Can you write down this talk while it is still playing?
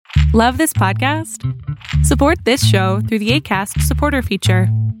Love this podcast? Support this show through the Acast supporter feature.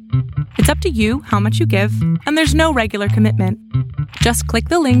 It's up to you how much you give, and there's no regular commitment. Just click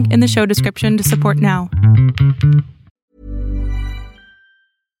the link in the show description to support now.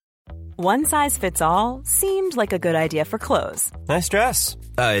 One size fits all seemed like a good idea for clothes. Nice dress.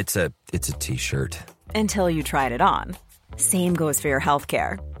 It's a t-shirt. Until you tried it on. Same goes for your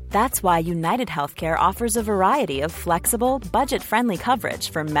healthcare. That's why United Healthcare offers a variety of flexible, budget-friendly coverage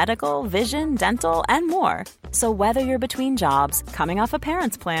for medical, vision, dental, and more. So whether you're between jobs, coming off a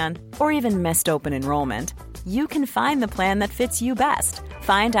parent's plan, or even missed open enrollment, you can find the plan that fits you best.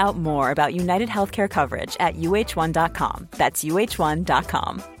 Find out more about United Healthcare coverage at uh1.com. That's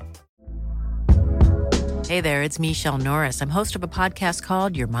uh1.com. Hey there, it's Michelle Norris. I'm host of a podcast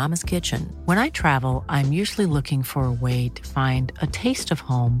called Your Mama's Kitchen. When I travel, I'm usually looking for a way to find a taste of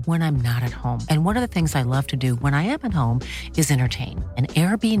home when I'm not at home. And one of the things I love to do when I am at home is entertain. And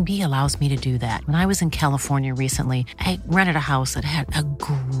Airbnb allows me to do that. When I was in California recently, I rented a house that had a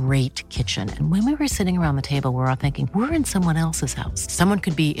great kitchen. And when we were sitting around the table, we're all thinking, we're in someone else's house. Someone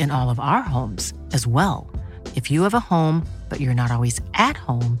could be in all of our homes as well. If you have a home, but you're not always at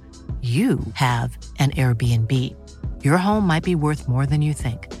home, you have an Airbnb. Your home might be worth more than you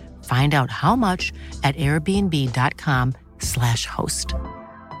think. Find out how much at airbnb.com/host.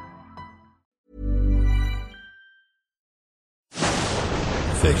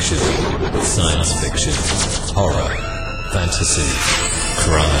 Fiction, science fiction, horror, fantasy,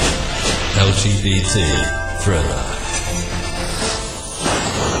 crime, LGBT, thriller.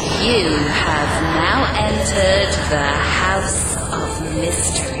 You have now entered the House of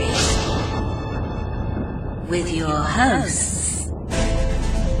Mystery with your hosts,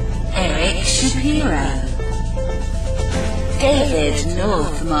 Eric Shapiro, David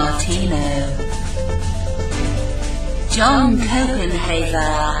North Martino, John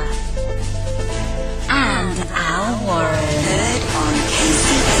Copenhaver, and Al Warren. Heard on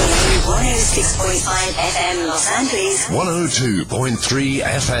KCAA 106.5 FM Los Angeles, 102.3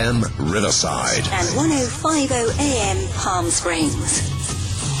 FM Riverside, and 105.0 AM Palm Springs.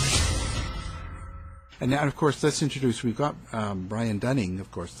 And now, of course, let's introduce, we've got Brian Dunning, of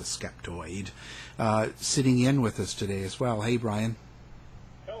course, the Skeptoid, sitting in with us today as well. Hey, Brian.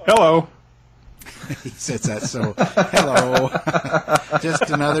 Hello. He says that so, hello. Just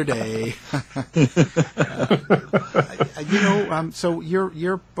another day. So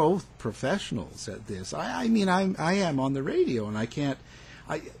you're both professionals at this. I mean, I am on the radio, and I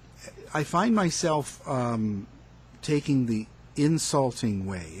find myself taking the insulting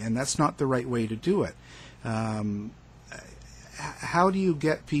way, and that's not the right way to do it. How do you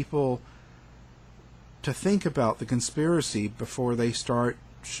get people to think about the conspiracy before they start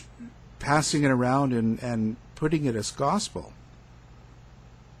passing it around and putting it as gospel?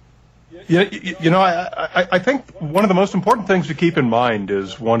 Yeah, I think one of the most important things to keep in mind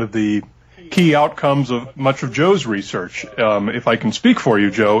is one of the key outcomes of much of Joe's research, if I can speak for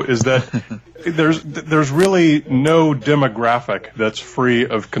you, Joe, is that there's really no demographic that's free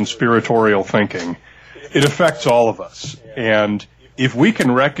of conspiratorial thinking. It affects all of us. And if we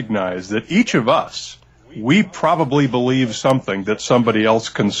can recognize that each of us, we probably believe something that somebody else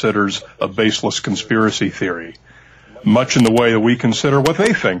considers a baseless conspiracy theory, much in the way that we consider what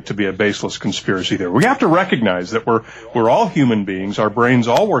they think to be a baseless conspiracy theory. We have to recognize that we're all human beings. Our brains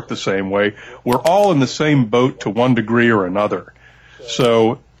all work the same way. We're all in the same boat to one degree or another.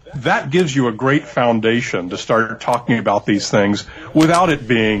 So that gives you a great foundation to start talking about these things without it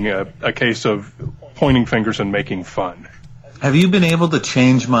being a case of pointing fingers and making fun. Have you been able to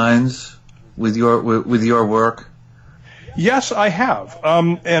change minds with your work? Yes, I have,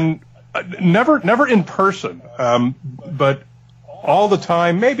 and never in person, but all the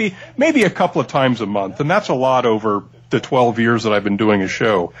time. Maybe a couple of times a month, and that's a lot over the 12 years that I've been doing a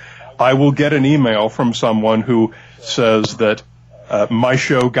show. I will get an email from someone who says that my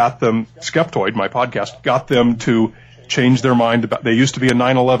show got them, Skeptoid, my podcast, got them to change their mind about. They used to be a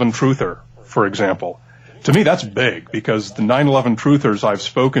 9/11 truther, for example. To me, that's big, because the 9/11 truthers I've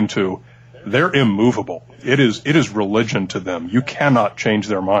spoken to, they're immovable. It is religion to them. You cannot change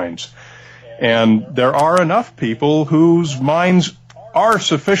their minds. And there are enough people whose minds are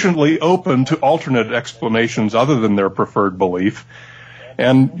sufficiently open to alternate explanations other than their preferred belief.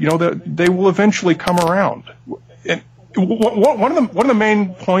 And, they will eventually come around. And one of the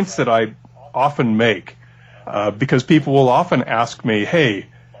main points that I often make, because people will often ask me, hey,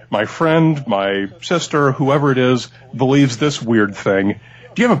 my friend, my sister, whoever it is, believes this weird thing.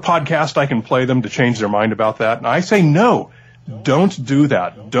 Do you have a podcast I can play them to change their mind about that? And I say, no, don't do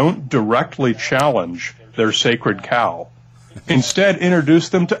that. Don't directly challenge their sacred cow. Instead, introduce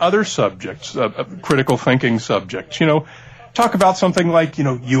them to other subjects, critical thinking subjects. Talk about something like,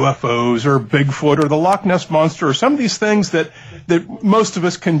 UFOs or Bigfoot or the Loch Ness Monster or some of these things that most of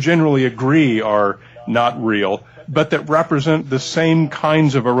us can generally agree are not real, but that represent the same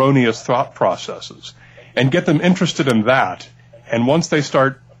kinds of erroneous thought processes, and get them interested in that. And once they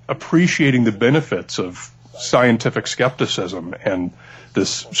start appreciating the benefits of scientific skepticism and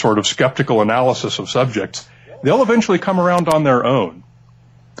this sort of skeptical analysis of subjects, they'll eventually come around on their own.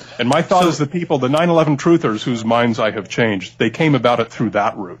 And my thought is the 9/11 truthers whose minds I have changed, they came about it through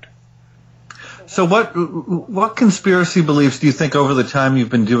that route. So what conspiracy beliefs do you think over the time you've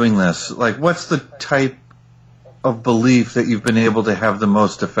been doing this? Like, what's the type of belief that you've been able to have the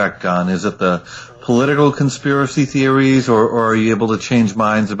most effect on? Is it the political conspiracy theories, or are you able to change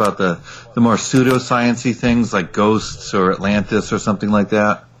minds about the more pseudoscience-y things like ghosts or Atlantis or something like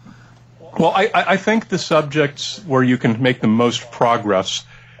that? Well, I think the subjects where you can make the most progress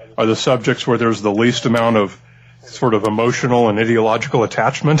are the subjects where there's the least amount of sort of emotional and ideological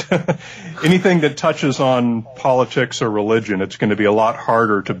attachment. Anything that touches on politics or religion, it's going to be a lot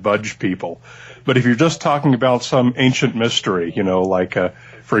harder to budge people. But if you're just talking about some ancient mystery, like,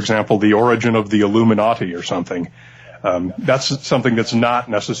 for example, the origin of the Illuminati or something, that's something that's not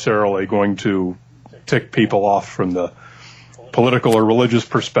necessarily going to tick people off from the political or religious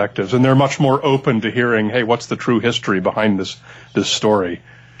perspectives, and they're much more open to hearing, hey, what's the true history behind this story?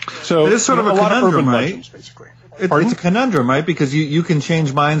 So it is sort of a lot of conundrum, urban right? legends, basically. It's a conundrum, right? Because you can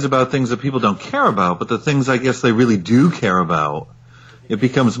change minds about things that people don't care about, but the things I guess they really do care about, it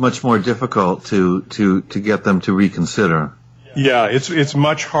becomes much more difficult to get them to reconsider. Yeah, it's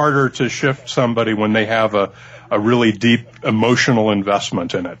much harder to shift somebody when they have a really deep emotional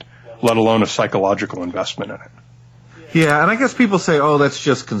investment in it, let alone a psychological investment in it. Yeah, and I guess people say, oh, that's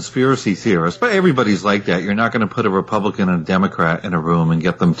just conspiracy theorists, but everybody's like that. You're not going to put a Republican and a Democrat in a room and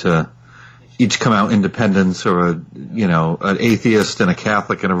get them to each come out independents, or an atheist and a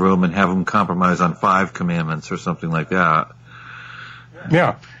Catholic in a room and have them compromise on 5 commandments or something like that.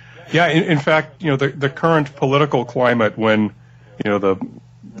 Yeah. In fact, the current political climate, when the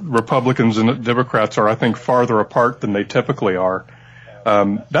Republicans and the Democrats are, I think, farther apart than they typically are,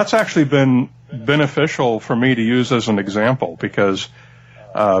 that's actually been beneficial for me to use as an example, because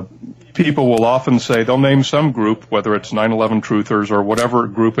people will often say, they'll name some group, whether it's 9/11 truthers or whatever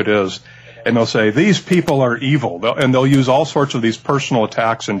group it is, and they'll say, these people are evil. They'll use all sorts of these personal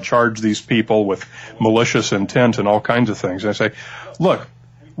attacks and charge these people with malicious intent and all kinds of things. And I say, look,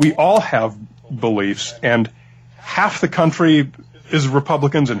 we all have beliefs, and half the country is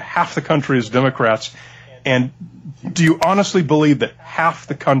Republicans and half the country is Democrats. And do you honestly believe that half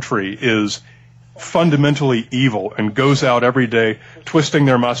the country is fundamentally evil and goes out every day twisting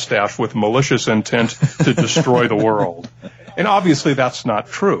their mustache with malicious intent to destroy the world? And obviously that's not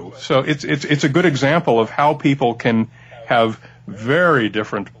true. So it's a good example of how people can have very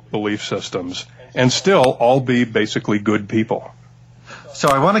different belief systems and still all be basically good people. So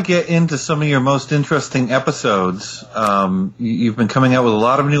I want to get into some of your most interesting episodes. You've been coming out with a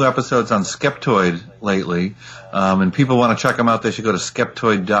lot of new episodes on Skeptoid lately, and people want to check them out. They should go to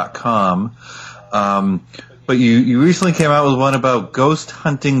skeptoid.com. But you recently came out with one about ghost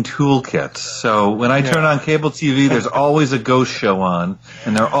hunting toolkits. So when I turn on cable TV, there's always a ghost show on,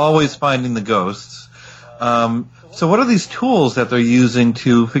 and they're always finding the ghosts. So what are these tools that they're using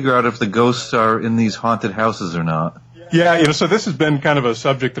to figure out if the ghosts are in these haunted houses or not? Yeah, so this has been kind of a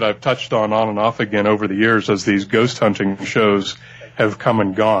subject that I've touched on and off again over the years as these ghost hunting shows have come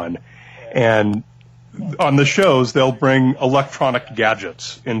and gone. And on the shows, they'll bring electronic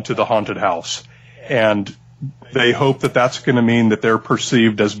gadgets into the haunted house. And they hope that that's going to mean that they're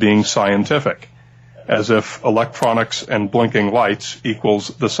perceived as being scientific, as if electronics and blinking lights equals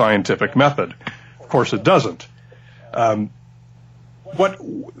the scientific method. Of course, it doesn't.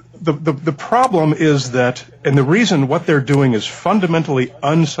 The problem is that, and the reason what they're doing is fundamentally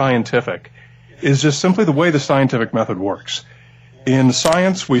unscientific, is just simply the way the scientific method works. In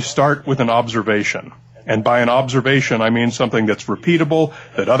science, we start with an observation. And by an observation, I mean something that's repeatable,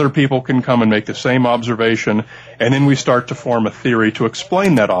 that other people can come and make the same observation, and then we start to form a theory to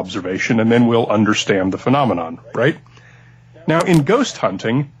explain that observation, and then we'll understand the phenomenon, right? Now, in ghost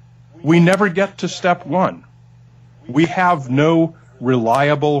hunting, we never get to step 1. We have no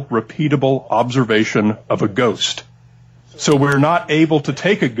reliable, repeatable observation of a ghost. So we're not able to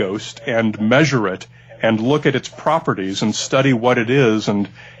take a ghost and measure it and look at its properties and study what it is. And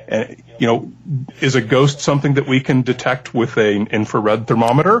is a ghost something that we can detect with an infrared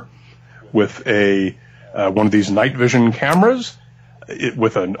thermometer, with one of these night vision cameras,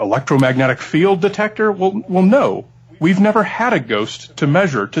 with an electromagnetic field detector? Well, no. we've never had a ghost to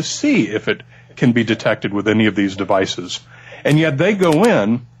measure to see if it can be detected with any of these devices. And yet they go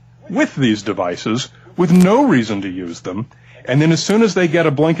in with these devices with no reason to use them. And then as soon as they get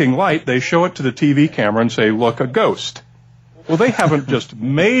a blinking light, they show it to the TV camera and say, look, a ghost. Well, they haven't just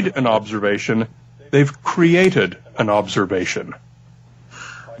made an observation, they've created an observation.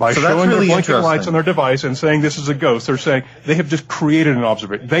 By showing their blinking lights on their device and saying this is a ghost, they're saying they have just created an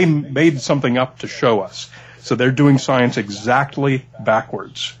observation. They made something up to show us. So they're doing science exactly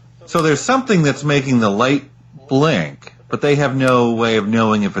backwards. So there's something that's making the light blink, but they have no way of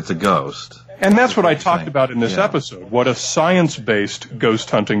knowing if it's a ghost. And that's what I talked about in this episode, what a science-based ghost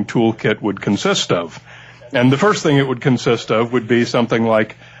hunting toolkit would consist of. And the first thing it would consist of would be something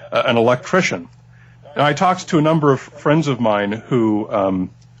like an electrician. And I talked to a number of friends of mine who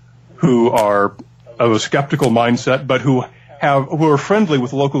are of a skeptical mindset, but who are friendly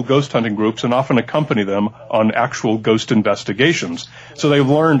with local ghost hunting groups and often accompany them on actual ghost investigations. So they've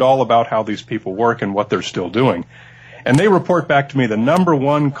learned all about how these people work and what they're still doing. And they report back to me the number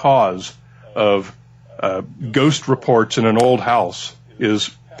one cause of ghost reports in an old house is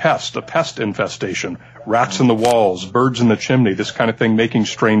a pest infestation, rats in the walls, birds in the chimney, this kind of thing making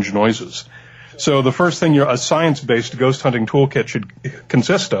strange noises. So the first thing a science-based ghost hunting toolkit should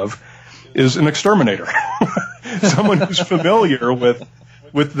consist of is an exterminator, someone who's familiar with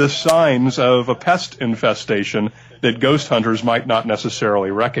the signs of a pest infestation that ghost hunters might not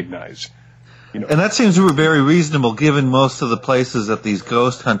necessarily recognize. And that seems very reasonable given most of the places that these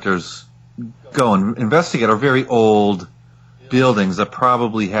ghost hunters go and investigate are very old buildings that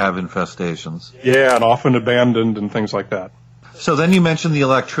probably have infestations. Yeah, and often abandoned and things like that. So then you mentioned the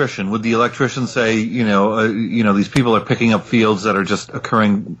electrician. Would the electrician say, these people are picking up fields that are just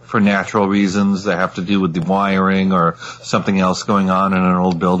occurring for natural reasons that have to do with the wiring or something else going on in an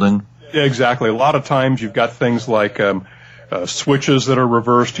old building? Yeah, exactly. A lot of times you've got things like switches that are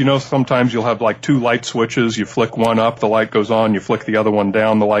reversed. Sometimes you'll have like two light switches. You flick one up, the light goes on. You flick the other one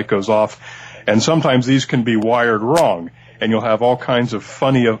down, the light goes off. And sometimes these can be wired wrong, and you'll have all kinds of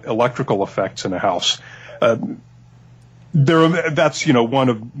funny electrical effects in a house. That's one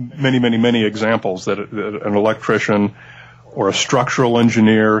of many examples that an electrician or a structural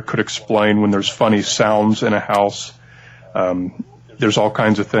engineer could explain when there's funny sounds in a house. There's all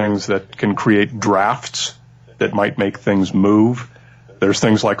kinds of things that can create drafts that might make things move. There's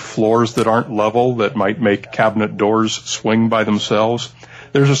things like floors that aren't level that might make cabinet doors swing by themselves.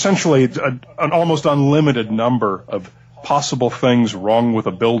 There's essentially an almost unlimited number of possible things wrong with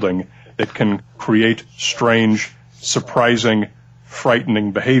a building that can create strange, surprising,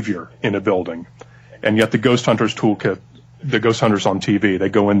 frightening behavior in a building. And yet the ghost hunters toolkit, the ghost hunters on TV, they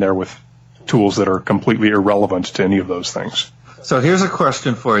go in there with tools that are completely irrelevant to any of those things. So here's a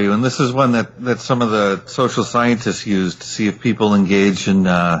question for you, and this is one that some of the social scientists use to see if people engage in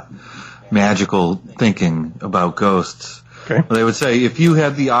magical thinking about ghosts. Okay. They would say if you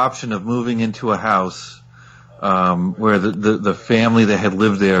had the option of moving into a house where the family that had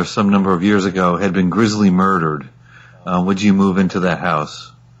lived there some number of years ago had been grisly murdered, would you move into that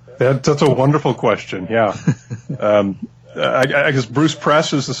house? That's a wonderful question, yeah. I guess Bruce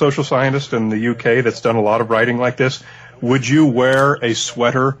Press is the social scientist in the UK that's done a lot of writing like this. Would you wear a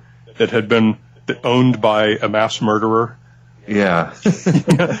sweater that had been owned by a mass murderer? Yeah.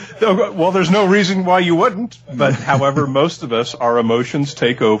 Well, there's no reason why you wouldn't, but however, most of us, our emotions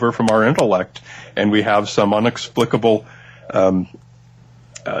take over from our intellect, and we have some inexplicable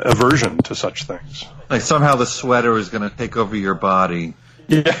aversion to such things. Like somehow the sweater is going to take over your body,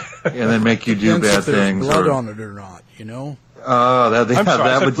 and then make you do bad things. Blood on it or not, Oh,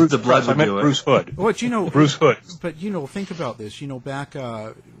 that would Bruce the blood Press. would I meant do it. Bruce Hood. Bruce Hood. But think about this. Back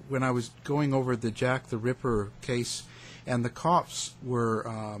when I was going over the Jack the Ripper case, and the cops were,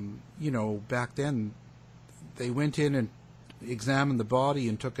 back then, they went in and examined the body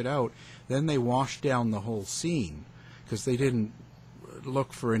and took it out. Then they washed down the whole scene because they didn't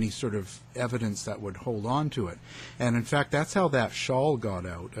look for any sort of evidence that would hold on to it. And in fact, that's how that shawl got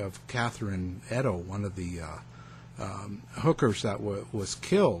out of Catherine Edo, one of the hookers that was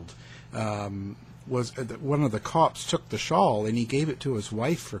killed. Was one of the cops took the shawl and he gave it to his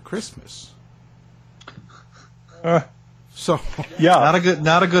wife for Christmas. So yeah,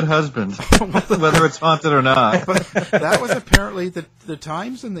 not a good husband, whether it's haunted or not. But that was apparently the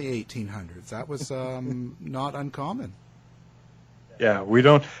times in the 1800s. That was not uncommon. Yeah, we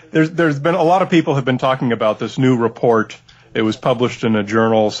don't. There's been a lot of people have been talking about this new report. It was published in a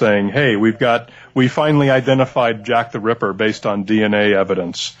journal saying, "Hey, we finally identified Jack the Ripper based on DNA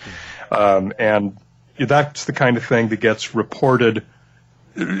evidence," and that's the kind of thing that gets reported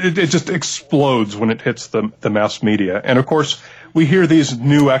it just explodes when it hits the mass media. And of course, we hear these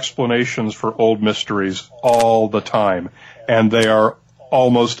new explanations for old mysteries all the time, and they are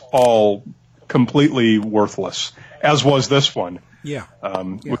almost all completely worthless, as was this one. Yeah.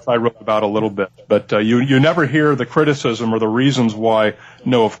 Which I wrote about a little bit. But you never hear the criticism or the reasons why,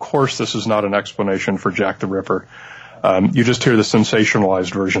 no, of course this is not an explanation for Jack the Ripper. You just hear the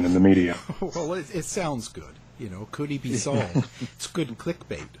sensationalized version in the media. Well, it sounds good. Could he be solved? It's good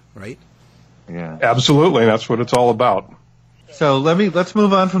clickbait, right? Yeah. Absolutely. That's what it's all about. So let's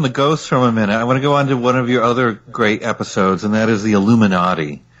move on from the ghosts for a minute. I want to go on to one of your other great episodes, and that is the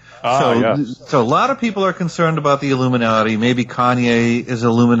Illuminati. Yes. So a lot of people are concerned about the Illuminati. Maybe Kanye is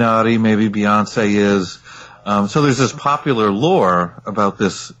Illuminati. Maybe Beyonce is. So there's this popular lore about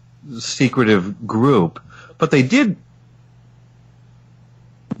this secretive group. But they did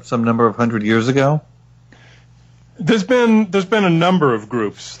some number of 100 years ago. There's been a number of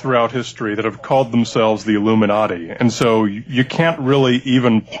groups throughout history that have called themselves the Illuminati, and so you can't really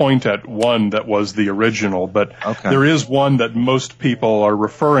even point at one that was the original, but there is one that most people are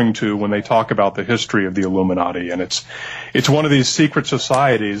referring to when they talk about the history of the Illuminati, and it's one of these secret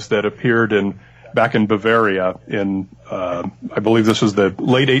societies that appeared back in Bavaria in I believe this was the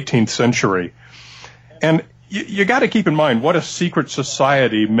late 18th century. And you got to keep in mind what a secret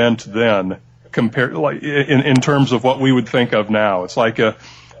society meant then, compared like in terms of what we would think of now. It's like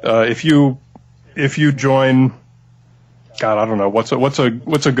if you join, God, I don't know what's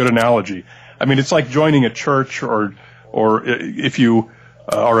a good analogy. I mean, it's like joining a church, or if you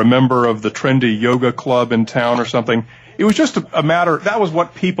are a member of the trendy yoga club in town or something. It was just a matter. That was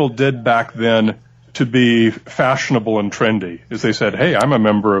what people did back then to be fashionable and trendy. Is they said, "Hey, I'm a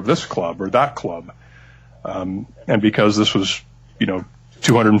member of this club or that club." And because this was,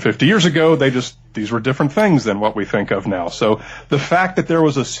 250 years ago, these were different things than what we think of now. So the fact that there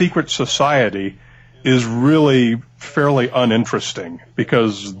was a secret society is really fairly uninteresting,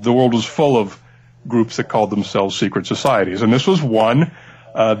 because the world was full of groups that called themselves secret societies. And this was one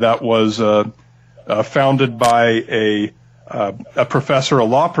that was founded by a professor, a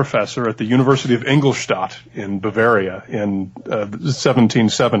law professor at the University of Ingolstadt in Bavaria in the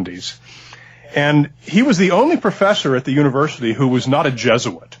 1770s. And he was the only professor at the university who was not a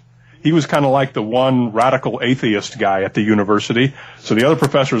Jesuit. He was kind of like the one radical atheist guy at the university, so the other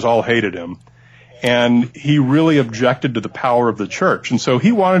professors all hated him. And he really objected to the power of the church. And so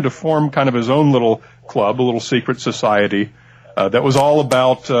he wanted to form kind of his own little club, a little secret society that was all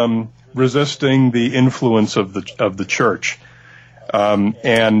about resisting the influence of the church.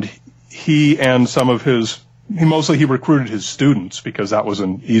 And he and some of he recruited his students, because that was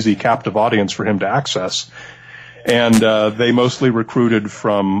an easy captive audience for him to access. And they mostly recruited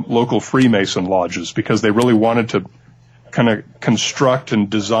from local Freemason lodges, because they really wanted to kind of construct and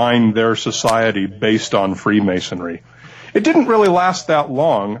design their society based on Freemasonry. It didn't really last that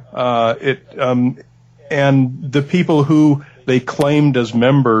long. And the people who they claimed as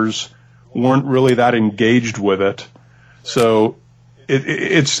members weren't really that engaged with it. So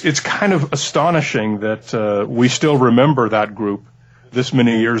it's kind of astonishing that we still remember that group this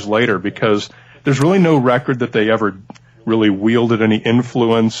many years later, because there's really no record that they ever really wielded any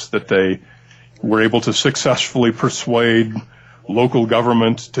influence, that they were able to successfully persuade local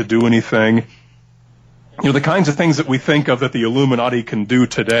government to do anything. The kinds of things that we think of that the Illuminati can do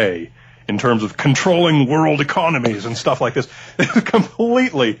today in terms of controlling world economies and stuff like this, is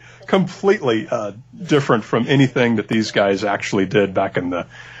completely different from anything that these guys actually did back in the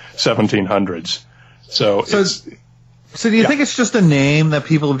 1700s. So do you think it's just a name that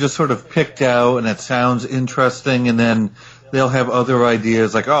people have just sort of picked out and it sounds interesting, and then they'll have other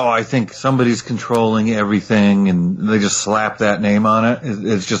ideas like, oh, I think somebody's controlling everything, and they just slap that name on it?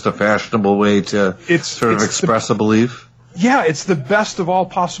 It's just a fashionable way to sort of express a belief? Yeah, it's the best of all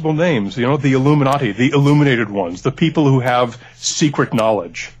possible names. The Illuminati, the illuminated ones, the people who have secret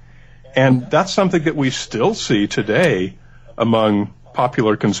knowledge. And that's something that we still see today among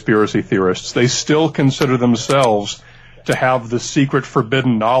popular conspiracy theorists. They still consider themselves to have the secret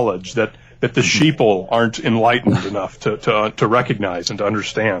forbidden knowledge that the sheeple aren't enlightened enough to recognize and to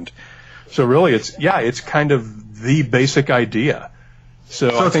understand. So really, it's kind of the basic idea. So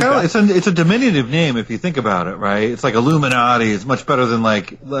I think it's a diminutive name if you think about it, right? It's like Illuminati. It's much better than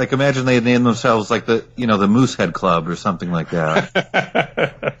like imagine they had named themselves like the Moosehead Club or something like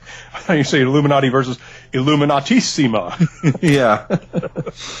that. You say Illuminati versus Illuminatissima. Yeah.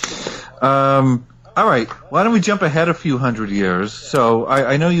 All right. Why don't we jump ahead a few hundred years? So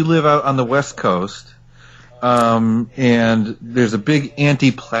I know you live out on the West Coast, and there's a big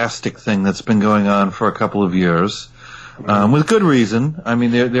anti-plastic thing that's been going on for a couple of years. with good reason. I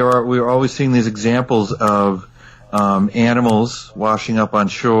mean, we're always seeing these examples of animals washing up on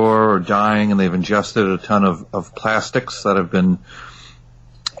shore or dying, and they've ingested a ton of plastics that have been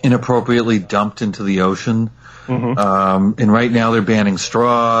inappropriately dumped into the ocean. And right now they're banning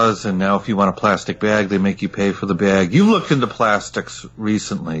straws, and now if you want a plastic bag, they make you pay for the bag. You looked into plastics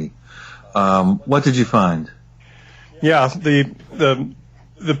recently. What did you find? Yeah,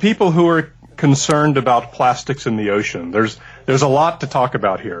 the people who are concerned about plastics in the ocean, there's a lot to talk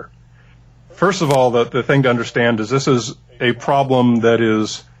about here. First of all, the thing to understand is this is a problem that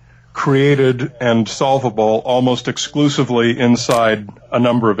is created and solvable almost exclusively inside a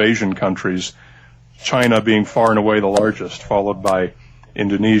number of Asian countries, China being far and away the largest, followed by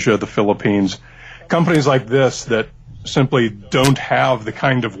Indonesia, the Philippines. Companies like this that simply don't have the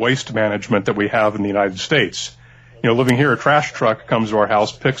kind of waste management that we have in the United States. Living here, a trash truck comes to our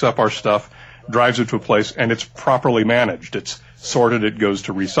house, picks up our stuff, drives it to a place, and it's properly managed. It's sorted, it goes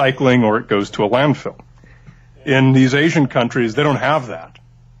to recycling, or it goes to a landfill. In these Asian countries, they don't have that.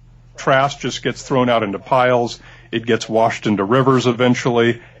 Trash just gets thrown out into piles, it gets washed into rivers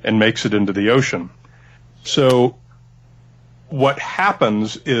eventually, and makes it into the ocean. So what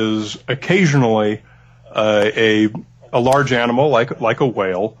happens is occasionally a large animal like a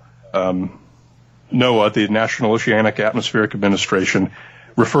whale, NOAA, the National Oceanic Atmospheric Administration,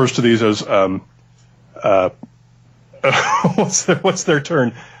 refers to these as what's their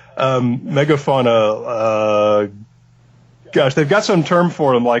term? Megafauna. Gosh, they've got some term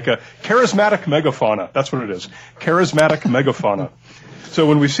for them, like a charismatic megafauna. That's what it is. Charismatic megafauna. So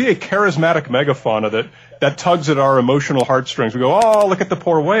when we see a charismatic megafauna that tugs at our emotional heartstrings, we go, oh, look at the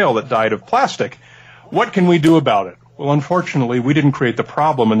poor whale that died of plastic. What can we do about it? Well, unfortunately, we didn't create the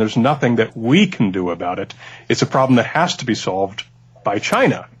problem, and there's nothing that we can do about it. It's a problem that has to be solved by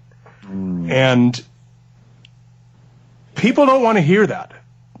China. And people don't want to hear that.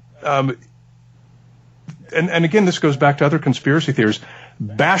 And again, this goes back to other conspiracy theories.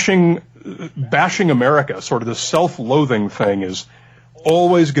 Bashing America, sort of the self-loathing thing, is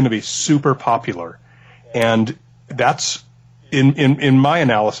always going to be super popular. And that's, in my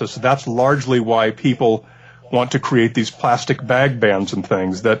analysis, that's largely why people want to create these plastic bag bans and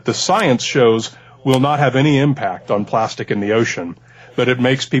things that the science shows will not have any impact on plastic in the ocean, but it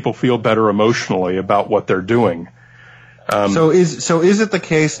makes people feel better emotionally about what they're doing. So is it the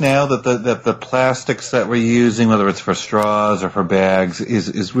case now that the plastics that we're using, whether it's for straws or for bags,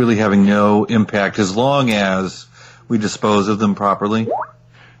 is really having no impact as long as we dispose of them properly?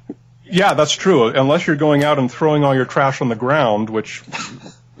 Yeah, that's true. Unless you're going out and throwing all your trash on the ground, which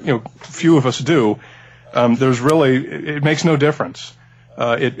few of us do, it makes no difference.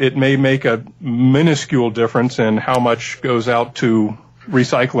 It may make a minuscule difference in how much goes out to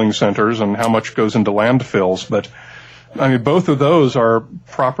recycling centers and how much goes into landfills, but I mean, both of those are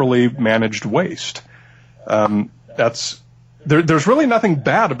properly managed waste. There's really nothing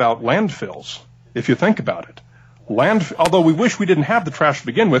bad about landfills, if you think about it. Although we wish we didn't have the trash to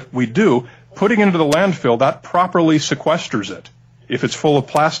begin with, we do. Putting it into the landfill, that properly sequesters it. If it's full of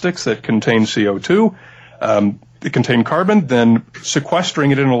plastics that contain CO2, that contain carbon, then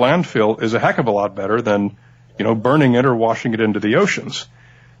sequestering it in a landfill is a heck of a lot better than, burning it or washing it into the oceans.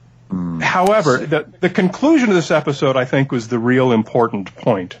 However, the conclusion of this episode, I think, was the real important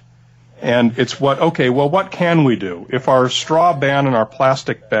point. And it's what can we do? If our straw ban and our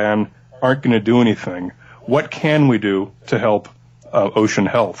plastic ban aren't going to do anything, what can we do to help ocean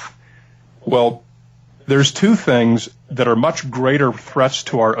health? Well, there's two things that are much greater threats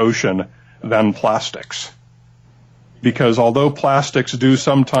to our ocean than plastics. Because although plastics do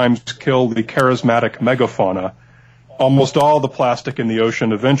sometimes kill the charismatic megafauna, almost all the plastic in the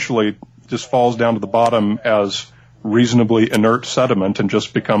ocean eventually just falls down to the bottom as reasonably inert sediment and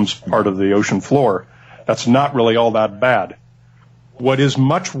just becomes part of the ocean floor. That's not really all that bad. What is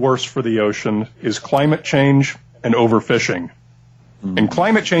much worse for the ocean is climate change and overfishing. And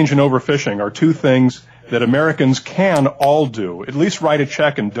climate change and overfishing are two things that Americans can all do. At least write a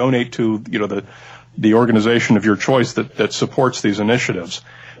check and donate to, the organization of your choice that supports these initiatives.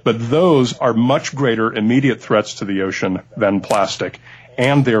 But those are much greater immediate threats to the ocean than plastic,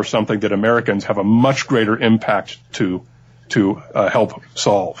 and they are something that Americans have a much greater impact to help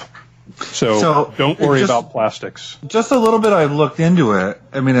solve. So don't worry about plastics. Just a little bit I've looked into it.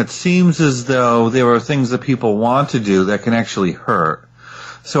 I mean, it seems as though there are things that people want to do that can actually hurt.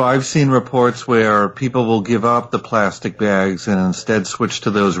 So I've seen reports where people will give up the plastic bags and instead switch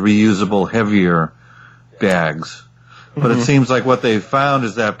to those reusable, heavier bags. But it seems like what they've found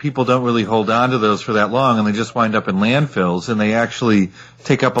is that people don't really hold on to those for that long, and they just wind up in landfills, and they actually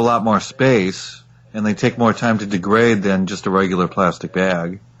take up a lot more space and they take more time to degrade than just a regular plastic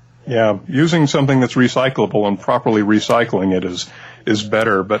bag. Yeah, using something that's recyclable and properly recycling it is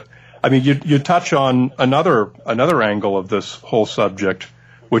better. But I mean, you touch on another angle of this whole subject,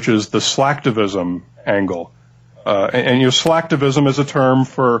 which is the slacktivism angle. And slacktivism is a term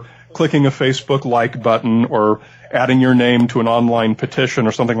for clicking a Facebook like button or adding your name to an online petition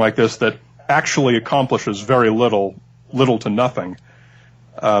or something like this that actually accomplishes very little to nothing.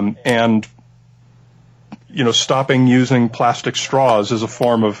 And stopping using plastic straws is a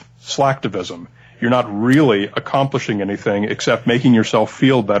form of slacktivism. You're not really accomplishing anything except making yourself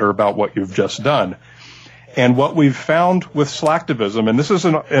feel better about what you've just done. And what we've found with slacktivism, and this is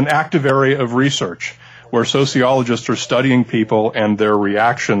an active area of research where sociologists are studying people and their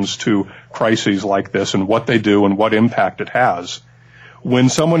reactions to crises like this and what they do and what impact it has. When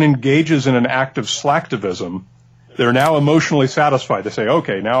someone engages in an act of slacktivism, they're now emotionally satisfied. They say,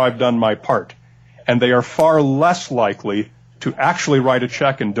 okay, now I've done my part. And they are far less likely to actually write a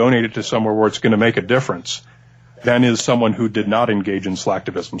check and donate it to somewhere where it's going to make a difference than is someone who did not engage in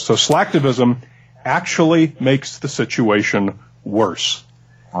slacktivism. So slacktivism actually makes the situation worse.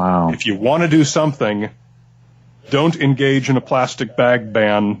 Wow. If you want to do something, don't engage in a plastic bag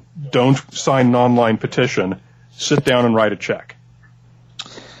ban, don't sign an online petition, sit down and write a check.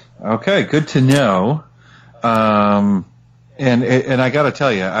 Okay, good to know. And I got to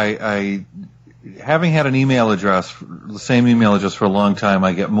tell you, I having had an email address, the same email address for a long time,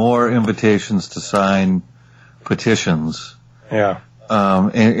 I get more invitations to sign petitions. Yeah.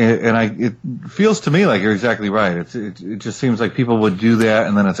 It feels to me like you're exactly right. It just seems like people would do that,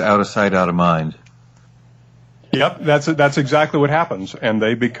 and then it's out of sight, out of mind. Yep, that's exactly what happens, and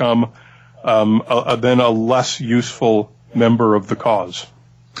they become then a less useful member of the cause.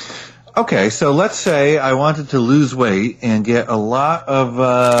 Okay, so let's say I wanted to lose weight and get a lot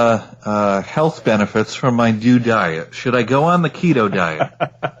of health benefits from my new diet. Should I go on the keto diet?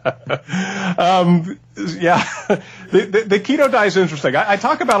 Yeah, the keto diet is interesting. I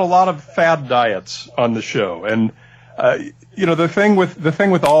talk about a lot of fad diets on the show, and the thing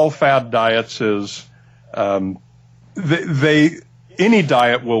with all fad diets is any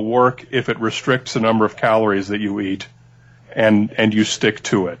diet will work if it restricts the number of calories that you eat, and you stick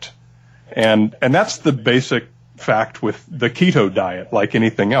to it. And that's the basic fact with the keto diet, like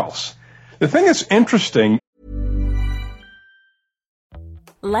anything else. The thing that's interesting.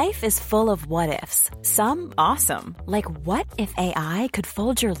 Life is full of what-ifs. Some awesome, like what if AI could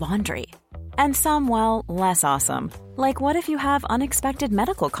fold your laundry? And some, well, less awesome, like what if you have unexpected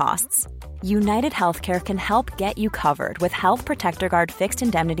medical costs? United Healthcare can help get you covered with Health Protector Guard fixed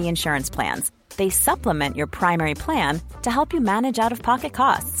indemnity insurance plans. They supplement your primary plan to help you manage out-of-pocket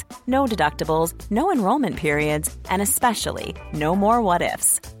costs. No deductibles, no enrollment periods, and especially no more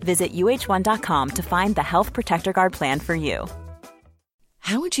what-ifs. Visit UH1.com to find the Health Protector Guard plan for you.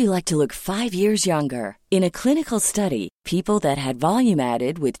 How would you like to look 5 years younger? In a clinical study, people that had volume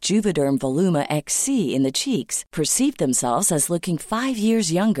added with Juvederm Voluma XC in the cheeks perceived themselves as looking 5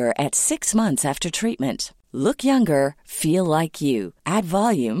 years younger at 6 months after treatment. Look younger, feel like you. Add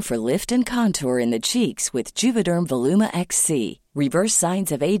volume for lift and contour in the cheeks with Juvederm Voluma XC. Reverse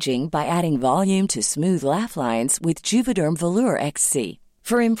signs of aging by adding volume to smooth laugh lines with Juvederm Volure XC.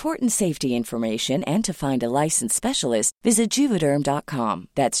 For important safety information and to find a licensed specialist, visit Juvederm.com.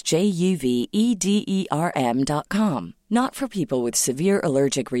 That's JUVEDERM.com. Not for people with severe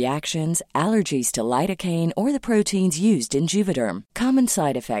allergic reactions, allergies to lidocaine, or the proteins used in Juvederm. Common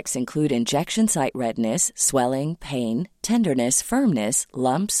side effects include injection site redness, swelling, pain, tenderness, firmness,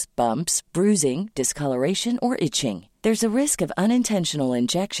 lumps, bumps, bruising, discoloration, or itching. There's a risk of unintentional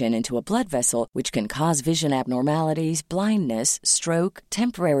injection into a blood vessel, which can cause vision abnormalities, blindness, stroke,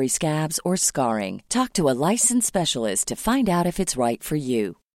 temporary scabs, or scarring. Talk to a licensed specialist to find out if it's right for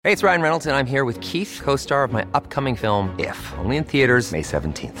you. Hey, it's Ryan Reynolds, and I'm here with Keith, co-star of my upcoming film, If, only in theaters May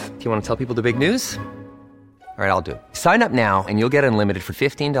 17th. Do you want to tell people the big news? All right, I'll do it. Sign up now and you'll get unlimited for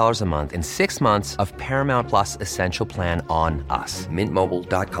 $15 a month and 6 months of Paramount Plus Essential Plan on us.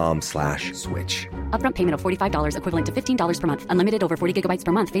 MintMobile.com/switch. Upfront payment of $45 equivalent to $15 per month. Unlimited over 40 gigabytes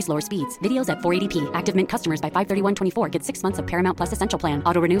per month. Face lower speeds. Videos at 480p. Active Mint customers by 531.24 get 6 months of Paramount Plus Essential Plan.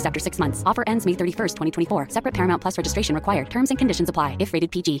 Auto renews after 6 months. Offer ends May 31st, 2024. Separate Paramount Plus registration required. Terms and conditions apply if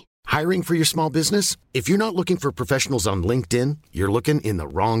rated PG. Hiring for your small business? If you're not looking for professionals on LinkedIn, you're looking in the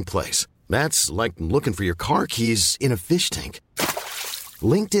wrong place. That's like looking for your car keys in a fish tank.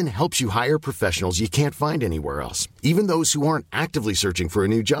 LinkedIn helps you hire professionals you can't find anywhere else, even those who aren't actively searching for a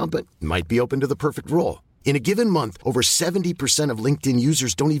new job but might be open to the perfect role. In a given month, over 70% of LinkedIn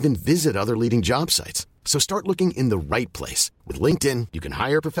users don't even visit other leading job sites. So start looking in the right place. With LinkedIn, you can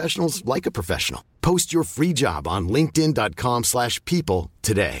hire professionals like a professional. Post your free job on linkedin.com/people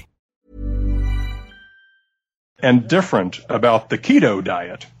today. And different about the keto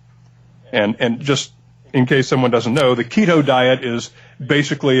diet. And just in case someone doesn't know, the keto diet is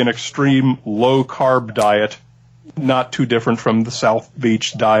basically an extreme low-carb diet, not too different from the South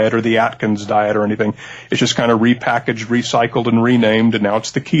Beach diet or the Atkins diet or anything. It's just kind of repackaged, recycled, and renamed, and now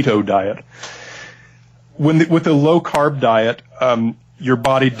it's the keto diet. With a low-carb diet, your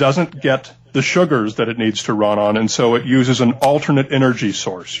body doesn't get the sugars that it needs to run on, and so it uses an alternate energy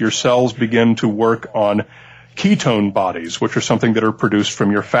source. Your cells begin to work on ketone bodies, which are something that are produced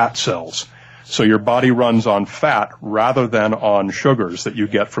from your fat cells. So your body runs on fat rather than on sugars that you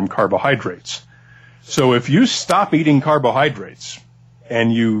get from carbohydrates. So if you stop eating carbohydrates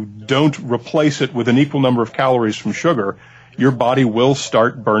and you don't replace it with an equal number of calories from sugar, your body will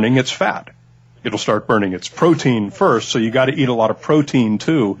start burning its fat. It'll start burning its protein first, so you got to eat a lot of protein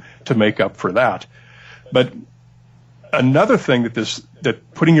too to make up for that. But another thing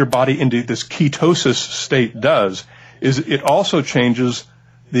that putting your body into this ketosis state does is it also changes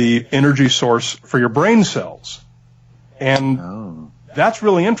the energy source for your brain cells. And that's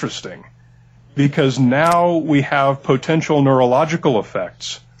really interesting because now we have potential neurological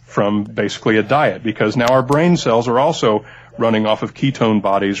effects from basically a diet, because now our brain cells are also running off of ketone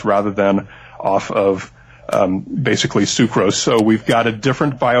bodies rather than off of basically sucrose. So we've got a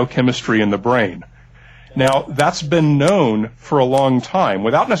different biochemistry in the brain. Now, that's been known for a long time.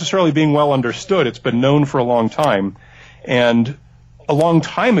 Without necessarily being well understood, it's been known for a long time. And a long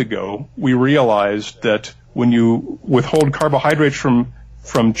time ago, we realized that when you withhold carbohydrates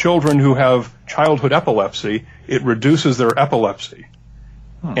from children who have childhood epilepsy, it reduces their epilepsy.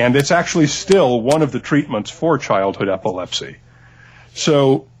 And it's actually still one of the treatments for childhood epilepsy.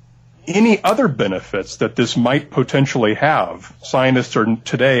 So any other benefits that this might potentially have, scientists are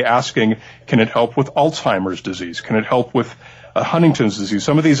today asking, can it help with Alzheimer's disease? Can it help with Huntington's disease?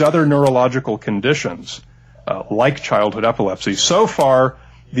 Some of these other neurological conditions, like childhood epilepsy. So far,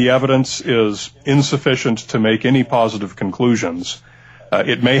 the evidence is insufficient to make any positive conclusions.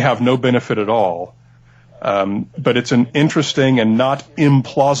 It may have no benefit at all, but it's an interesting and not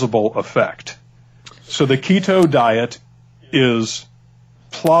implausible effect. So the keto diet is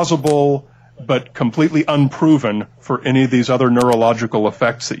plausible but completely unproven for any of these other neurological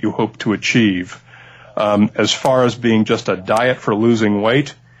effects that you hope to achieve. As far as being just a diet for losing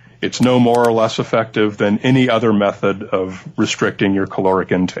weight, it's no more or less effective than any other method of restricting your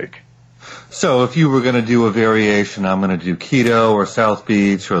caloric intake. So if you were going to do a variation, I'm going to do keto or South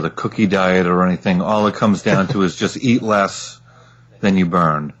Beach or the cookie diet or anything, all it comes down to is just eat less than you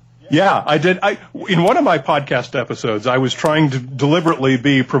burn. Yeah, I did. In one of my podcast episodes, I was trying to deliberately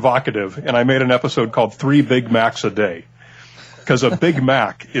be provocative, and I made an episode called 3 Big Macs a Day. Because a Big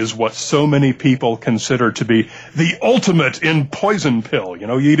Mac is what so many people consider to be the ultimate in poison pill. You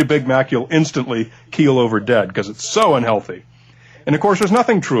know, you eat a Big Mac, you'll instantly keel over dead because it's so unhealthy. And, of course, there's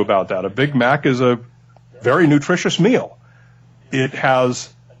nothing true about that. A Big Mac is a very nutritious meal. It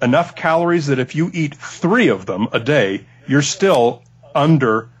has enough calories that if you eat 3 of them a day, you're still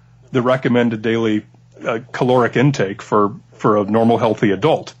under the recommended daily caloric intake for a normal, healthy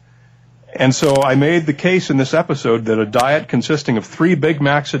adult. And so I made the case in this episode that a diet consisting of 3 Big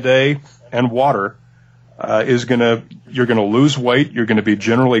Macs a day and water you're going to lose weight. You're going to be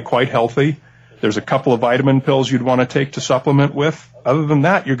generally quite healthy. There's a couple of vitamin pills you'd want to take to supplement with. Other than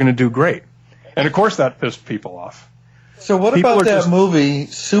that, you're going to do great. And, of course, that pissed people off. So what about that movie,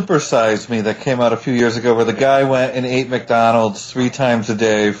 Super Size Me, that came out a few years ago where the guy went and ate McDonald's 3 times a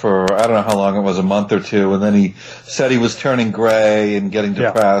day for, I don't know how long it was, a month or 2, and then he said he was turning gray and getting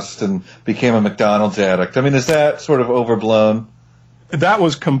depressed and became a McDonald's addict. I mean, is that sort of overblown? That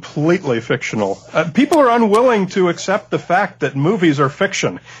was completely fictional. People are unwilling to accept the fact that movies are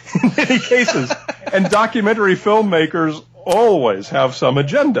fiction in many cases, and documentary filmmakers always have some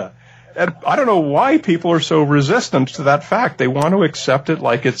agenda. And I don't know why people are so resistant to that fact. They want to accept it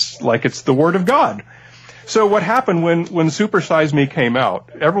like it's the word of God. So what happened when Super Size Me came out?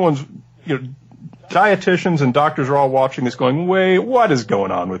 Everyone's, dietitians and doctors are all watching this going, wait, what is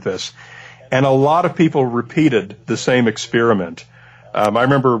going on with this? And a lot of people repeated the same experiment. I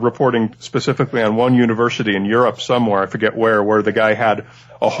remember reporting specifically on one university in Europe somewhere, I forget where the guy had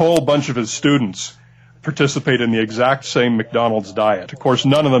a whole bunch of his students participate in the exact same McDonald's diet. Of course,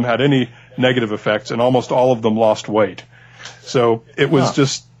 none of them had any negative effects, and almost all of them lost weight. So it was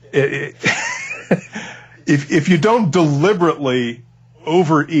just, if you don't deliberately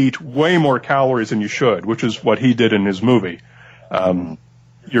overeat way more calories than you should, which is what he did in his movie,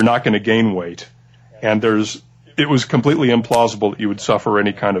 you're not going to gain weight. And it was completely implausible that you would suffer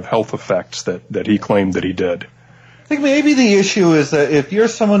any kind of health effects that he claimed that he did. I think maybe the issue is that if you're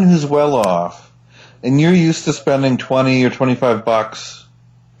someone who's well off and you're used to spending $20 or $25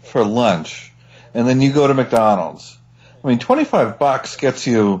 for lunch, and then you go to McDonald's, I mean, $25 gets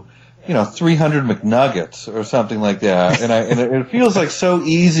you, 300 McNuggets or something like that, and it feels like so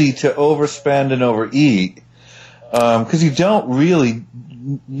easy to overspend and overeat because you don't really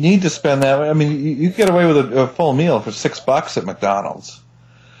need to spend that. I mean, you get away with a full meal for $6 at McDonald's.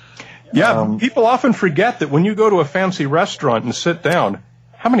 Yeah, people often forget that when you go to a fancy restaurant and sit down,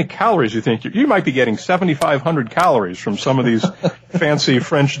 how many calories you think you might be getting 7,500 calories from some of these fancy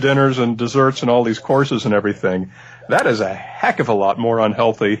French dinners and desserts and all these courses and everything. That is a heck of a lot more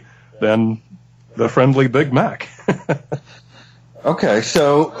unhealthy than the friendly Big Mac. Okay,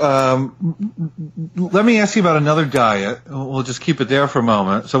 so let me ask you about another diet. We'll just keep it there for a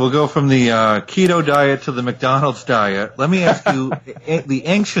moment. So we'll go from the keto diet to the McDonald's diet. Let me ask you the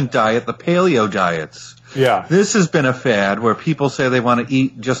ancient diet, the paleo diets. Yeah. This has been a fad where people say they want to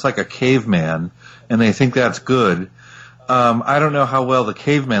eat just like a caveman, and they think that's good. I don't know how well the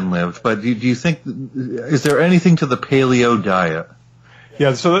cavemen lived, but do you think, is there anything to the paleo diet?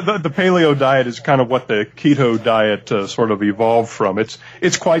 Yeah, so the paleo diet is kind of what the keto diet sort of evolved from.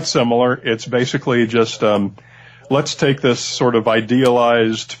 It's quite similar. It's basically just let's take this sort of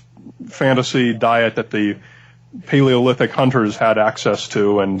idealized fantasy diet that the Paleolithic hunters had access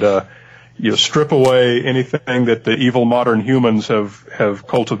to, and strip away anything that the evil modern humans have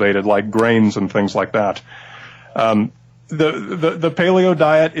cultivated, like grains and things like that. The paleo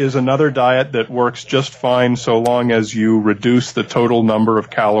diet is another diet that works just fine so long as you reduce the total number of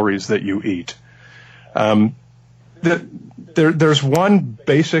calories that you eat. There's one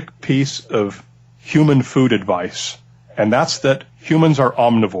basic piece of human food advice, and that's that humans are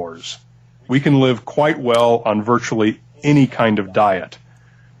omnivores. We can live quite well on virtually any kind of diet.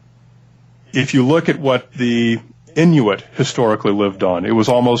 If you look at what the Inuit historically lived on, it was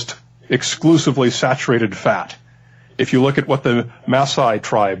almost exclusively saturated fat. If you look at what the Maasai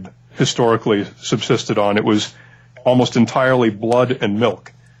tribe historically subsisted on, it was almost entirely blood and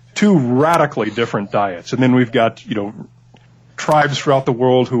milk. Two radically different diets. And then we've got, tribes throughout the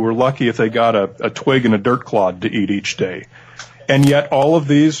world who were lucky if they got a twig and a dirt clod to eat each day. And yet all of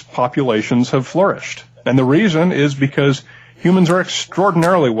these populations have flourished. And the reason is because humans are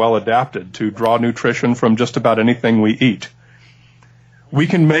extraordinarily well adapted to draw nutrition from just about anything we eat. We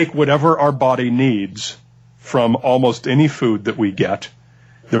can make whatever our body needs from almost any food that we get.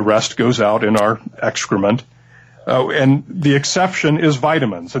 The rest goes out in our excrement. And the exception is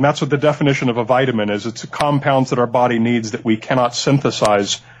vitamins. And that's what the definition of a vitamin is. It's compounds that our body needs that we cannot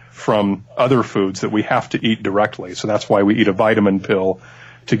synthesize from other foods that we have to eat directly. So that's why we eat a vitamin pill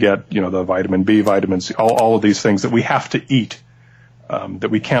to get, the vitamin B, vitamin C, all of these things that we have to eat, that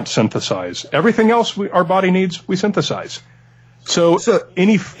we can't synthesize. Everything else our body needs, we synthesize. So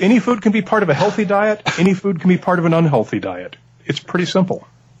any food can be part of a healthy diet. Any food can be part of an unhealthy diet. It's pretty simple.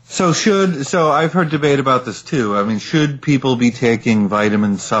 So I've heard debate about this too. I mean, should people be taking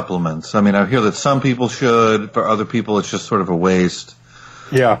vitamin supplements? I mean, I hear that some people should. For other people, it's just sort of a waste.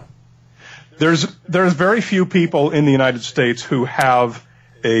 Yeah. There's very few people in the United States who have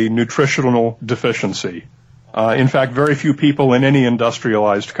a nutritional deficiency. In fact, very few people in any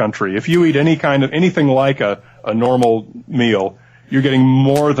industrialized country. If you eat anything like a normal meal, you're getting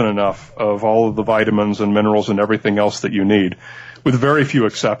more than enough of all of the vitamins and minerals and everything else that you need, with very few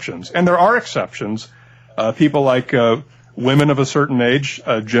exceptions. And there are exceptions. People like women of a certain age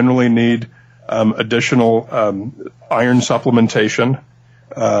generally need additional iron supplementation,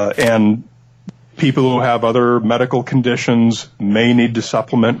 and people who have other medical conditions may need to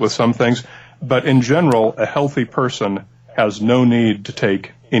supplement with some things. But in general, a healthy person has no need to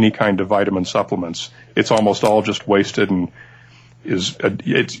take any kind of vitamin supplements. It's almost all just wasted, and it's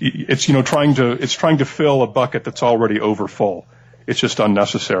trying to fill a bucket that's already over full. It's just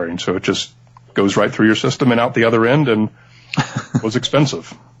unnecessary, and so it just goes right through your system and out the other end, and was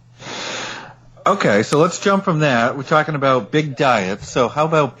expensive. Okay, so let's jump from that. We're talking about big diets. So how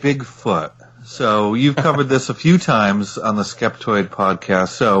about Bigfoot? So you've covered this a few times on the Skeptoid podcast.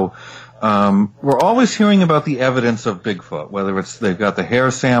 So we're always hearing about the evidence of Bigfoot, whether it's they've got the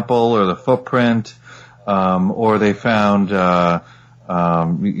hair sample or the footprint, or they found, they go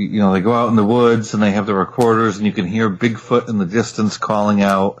out in the woods and they have the recorders and you can hear Bigfoot in the distance calling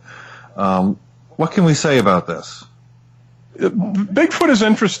out. What can we say about this? Bigfoot is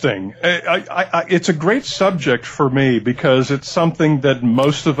interesting. It's a great subject for me because it's something that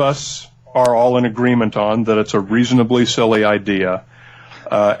most of us are all in agreement on, that it's a reasonably silly idea.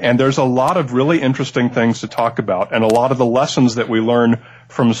 And there's a lot of really interesting things to talk about, and a lot of the lessons that we learn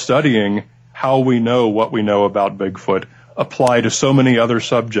from studying how we know what we know about Bigfoot apply to so many other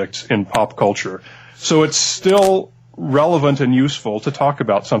subjects in pop culture. So it's still relevant and useful to talk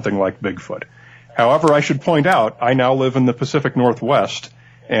about something like Bigfoot. However, I should point out, I now live in the Pacific Northwest,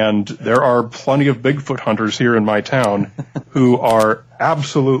 and there are plenty of Bigfoot hunters here in my town who are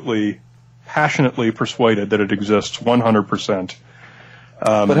absolutely, passionately persuaded that it exists 100%.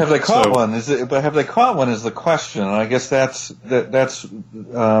 But have they caught one? But have they caught one is the question, and I guess that's sort of the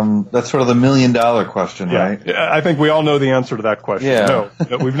 $1 million question, right? Yeah, I think we all know the answer to that question. Yeah.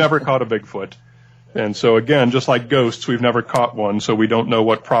 No, we've never caught a Bigfoot. And so again, just like ghosts, we've never caught one, so we don't know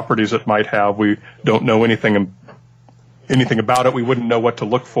what properties it might have. We don't know anything about it. We wouldn't know what to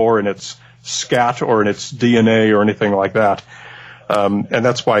look for in its scat or in its DNA or anything like that. And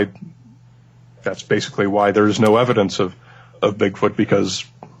that's basically why there is no evidence of Bigfoot, because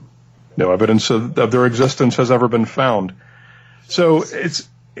no evidence of their existence has ever been found. So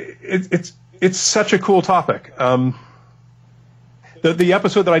it's such a cool topic. The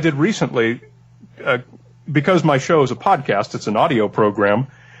episode that I did recently, because my show is a podcast, it's an audio program,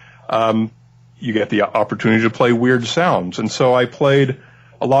 you get the opportunity to play weird sounds. And so I played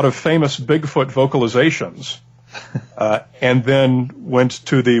a lot of famous Bigfoot vocalizations, and then went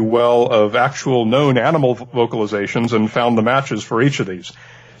to the well of actual known animal vocalizations and found the matches for each of these.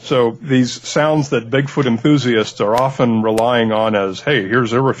 So these sounds that Bigfoot enthusiasts are often relying on as, hey,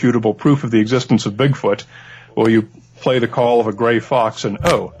 here's irrefutable proof of the existence of Bigfoot. Well, you play the call of a gray fox and,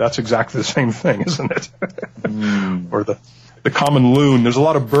 oh, that's exactly the same thing, isn't it? Or the common loon. There's a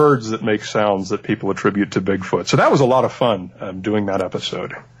lot of birds that make sounds that people attribute to Bigfoot. So that was a lot of fun doing that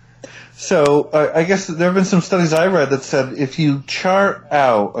episode. So I guess there have been some studies I read that said if you chart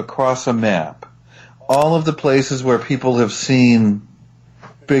out across a map all of the places where people have seen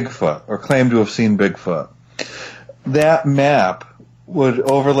Bigfoot or claim to have seen Bigfoot, that map would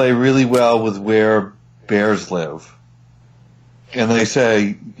overlay really well with where bears live. And they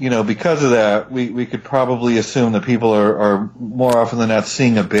say, because of that, we could probably assume that people are more often than not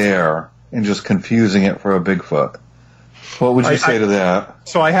seeing a bear and just confusing it for a Bigfoot. What would you say to that?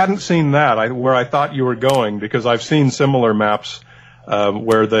 So I hadn't seen that, where I thought you were going, because I've seen similar maps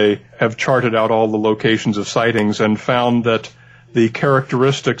where they have charted out all the locations of sightings and found that the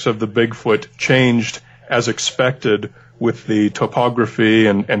characteristics of the Bigfoot changed as expected with the topography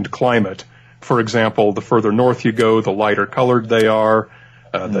and climate. For example, the further north you go, the lighter colored they are,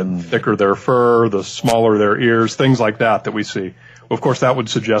 the thicker their fur, the smaller their ears, things like that we see. Of course, that would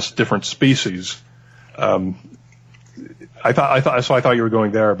suggest different species. I thought you were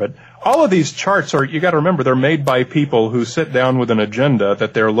going there, but all of these charts you got to remember, they're made by people who sit down with an agenda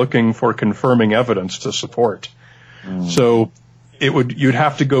that they're looking for confirming evidence to support. So you'd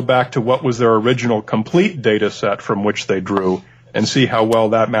have to go back to what was their original complete data set from which they drew and see how well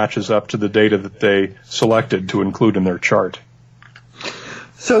that matches up to the data that they selected to include in their chart.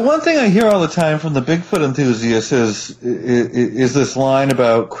 So one thing I hear all the time from the Bigfoot enthusiasts is this line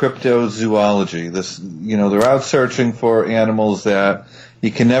about cryptozoology. They're out searching for animals that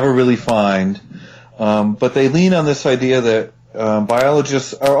you can never really find, but they lean on this idea that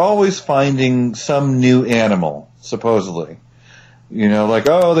biologists are always finding some new animal, supposedly.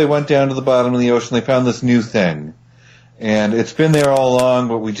 They went down to the bottom of the ocean, they found this new thing, and it's been there all along,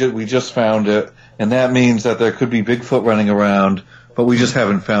 but we just found it, and that means that there could be Bigfoot running around, but we just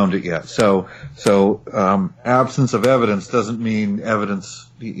haven't found it yet. So absence of evidence doesn't mean evidence,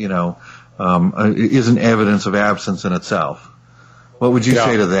 isn't evidence of absence in itself. What would you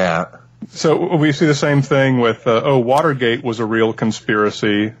say to that? So we see the same thing with, Watergate was a real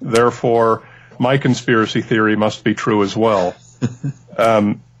conspiracy, therefore my conspiracy theory must be true as well.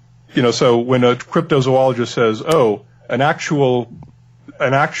 So when a cryptozoologist says, an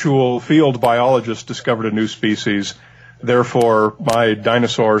actual field biologist discovered a new species, therefore my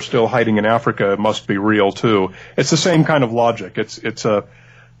dinosaur still hiding in Africa must be real too. It's the same kind of logic. It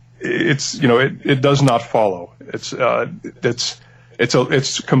does not follow.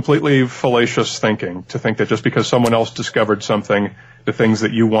 It's completely fallacious thinking to think that just because someone else discovered something, the things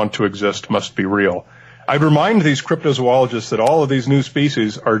that you want to exist must be real. I'd remind these cryptozoologists that all of these new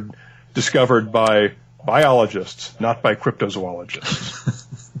species are discovered by biologists, not by cryptozoologists.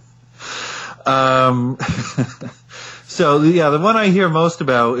 So the one I hear most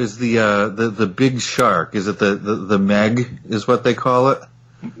about is the big shark. Is it the Meg is what they call it?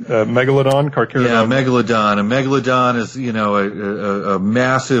 Megalodon, Carcharodon. Yeah, Megalodon. A Megalodon is a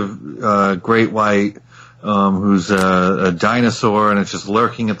massive great white who's a dinosaur, and it's just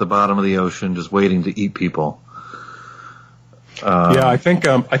lurking at the bottom of the ocean, just waiting to eat people. Yeah, I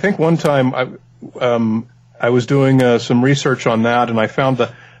think one time I was doing some research on that, and I found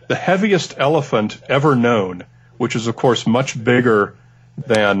the heaviest elephant ever known, which is of course much bigger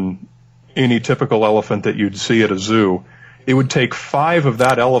than any typical elephant that you'd see at a zoo. It would take 5 of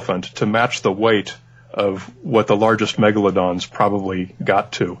that elephant to match the weight of what the largest megalodons probably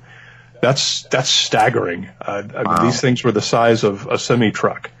got to. That's staggering. I mean, these things were the size of a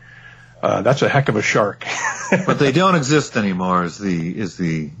semi-truck. That's a heck of a shark. But they don't exist anymore, is what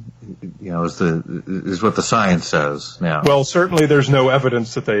the science says now. Well, certainly there's no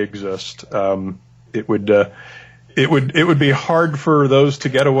evidence that they exist. It would be hard for those to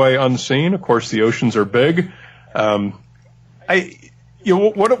get away unseen. Of course, the oceans are big. One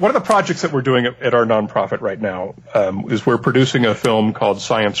of the projects that we're doing at our nonprofit right now is we're producing a film called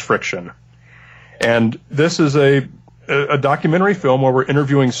Science Friction, and this is a documentary film where we're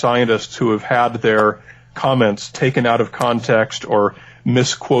interviewing scientists who have had their comments taken out of context or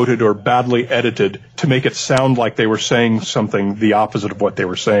misquoted or badly edited to make it sound like they were saying something the opposite of what they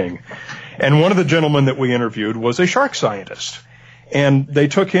were saying. And one of the gentlemen that we interviewed was a shark scientist. And they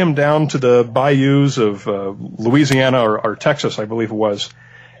took him down to the bayous of Louisiana or Texas, I believe it was,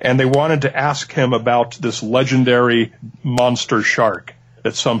 and they wanted to ask him about this legendary monster shark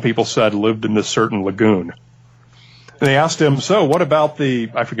that some people said lived in this certain lagoon. And they asked him, so what about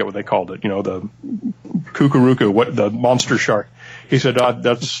I forget what they called it, the cucurucu, the monster shark. He said,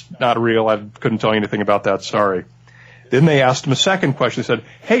 that's not real. I couldn't tell you anything about that. Sorry. Then they asked him a second question. They said,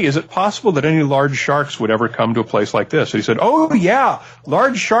 hey, is it possible that any large sharks would ever come to a place like this? And he said, oh, yeah,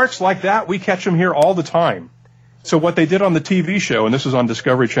 large sharks like that, we catch them here all the time. So what they did on the TV show, and this is on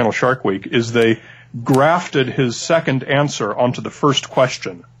Discovery Channel Shark Week, is they grafted his second answer onto the first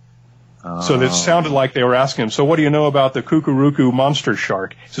question. So that it sounded like they were asking him, so what do you know about the cucurucu monster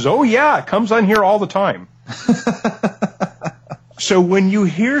shark? He says, oh, yeah, it comes on here all the time. So when you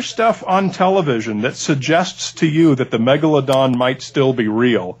hear stuff on television that suggests to you that the megalodon might still be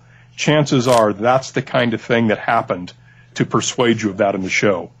real, chances are that's the kind of thing that happened to persuade you of that in the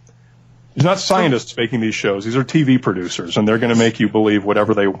show. It's not scientists making these shows. These are TV producers, and they're going to make you believe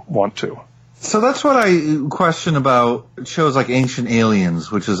whatever they want to. So that's what I question about shows like Ancient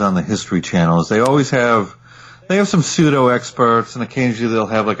Aliens, which is on the History Channel. Is they have some pseudo experts, and occasionally they'll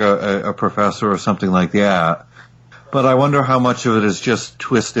have like a professor or something like that. But I wonder how much of it is just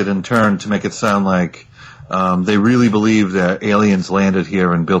twisted and turned to make it sound like they really believe that aliens landed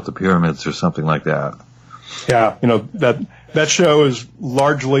here and built the pyramids or something like that. Yeah, that show is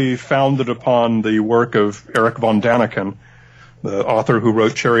largely founded upon the work of Eric von Daniken, the author who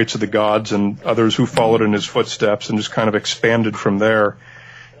wrote Chariots of the Gods, and others who followed in his footsteps and just kind of expanded from there.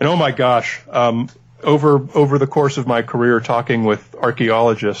 And oh my gosh, over the course of my career talking with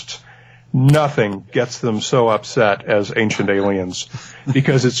archaeologists, nothing gets them so upset as Ancient Aliens,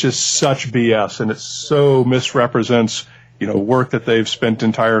 because it's just such BS, and it so misrepresents, work that they've spent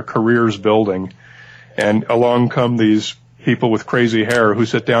entire careers building. And along come these people with crazy hair who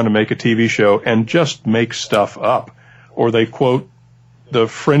sit down to make a TV show and just make stuff up, or they quote the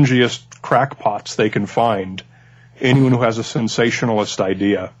fringiest crackpots they can find, anyone who has a sensationalist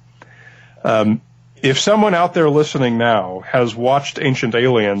idea. If someone out there listening now has watched Ancient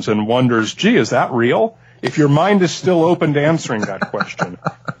Aliens and wonders, gee, is that real? If your mind is still open to answering that question,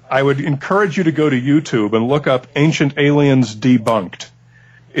 I would encourage you to go to YouTube and look up Ancient Aliens Debunked.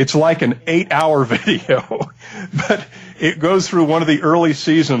 It's like an 8-hour video, but it goes through one of the early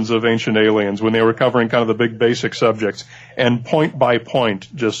seasons of Ancient Aliens when they were covering kind of the big basic subjects, and point by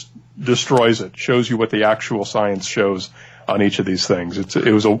point just destroys it, shows you what the actual science shows on each of these things.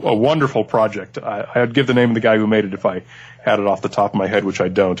 It was a wonderful project. I'd give the name of the guy who made it if I had it off the top of my head, which I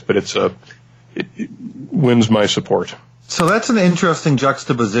don't, but it wins my support. So that's an interesting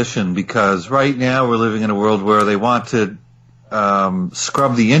juxtaposition, because right now we're living in a world where they want to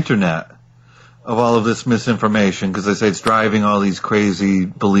scrub the internet of all of this misinformation, because they say it's driving all these crazy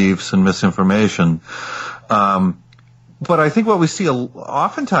beliefs and misinformation. But I think what we see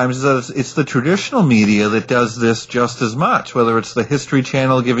oftentimes is that it's the traditional media that does this just as much, whether it's the History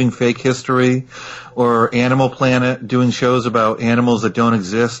Channel giving fake history, or Animal Planet doing shows about animals that don't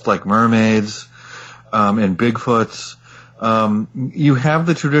exist, like mermaids and Bigfoots. You have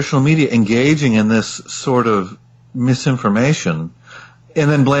the traditional media engaging in this sort of misinformation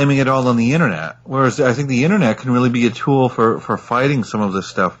and then blaming it all on the internet, whereas I think the internet can really be a tool for fighting some of this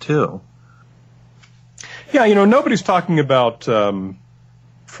stuff too. Yeah, nobody's talking about doing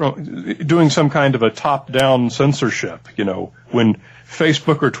some kind of a top-down censorship. When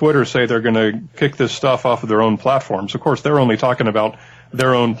Facebook or Twitter say they're going to kick this stuff off of their own platforms, of course, they're only talking about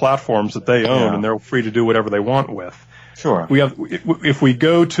their own platforms that they own, and they're free to do whatever they want with. Sure. If we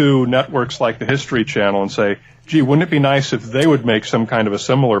go to networks like the History Channel and say, gee, wouldn't it be nice if they would make some kind of a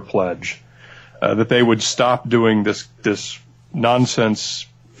similar pledge, that they would stop doing this nonsense,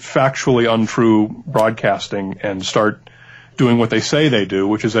 factually untrue broadcasting and start doing what they say they do,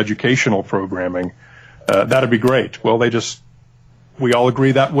 which is educational programming, that'd be great. Well, we all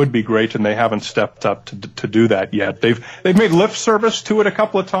agree that would be great, and they haven't stepped up to do that yet. They've made lip service to it a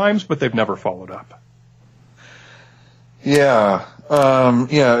couple of times, but they've never followed up. Yeah.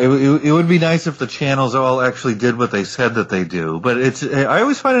 It would be nice if the channels all actually did what they said that they do. But I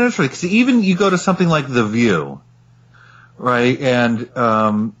always find it interesting because even you go to something like The View, right?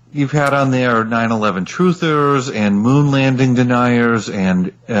 And you've had on there 9/11 truthers and moon landing deniers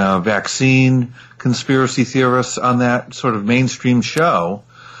and vaccine conspiracy theorists on that sort of mainstream show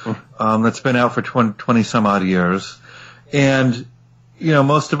that's been out for 20 some odd years. And,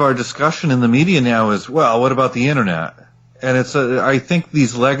 most of our discussion in the media now is, well, what about the internet? And I think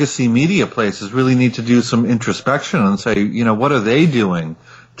these legacy media places really need to do some introspection and say, what are they doing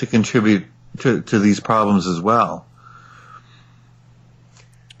to contribute to these problems as well?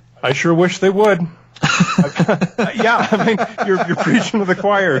 I sure wish they would. Yeah, I mean, you're preaching to the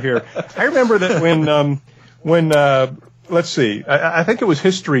choir here. I remember that when let's see, I think it was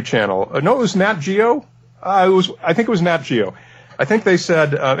History Channel. No, it was Nat Geo. I think it was Nat Geo. I think they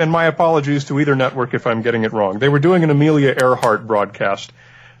said, and my apologies to either network if I'm getting it wrong, they were doing an Amelia Earhart broadcast.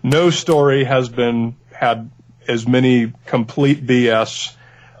 No story has had as many complete BS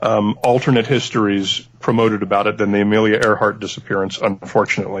alternate histories promoted about it than the Amelia Earhart disappearance,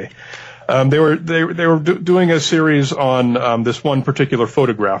 unfortunately. They were doing a series on this one particular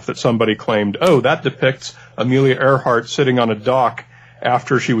photograph that somebody claimed, that depicts Amelia Earhart sitting on a dock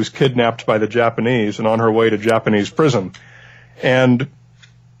after she was kidnapped by the Japanese and on her way to Japanese prison. And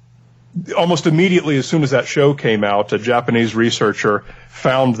almost immediately, as soon as that show came out, a Japanese researcher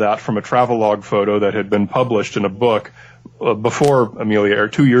found that from a travelogue photo that had been published in a book before Amelia, or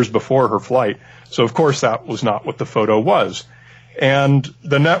 2 years before her flight. So, of course, that was not what the photo was. And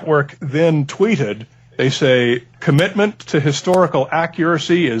the network then tweeted, they say, commitment to historical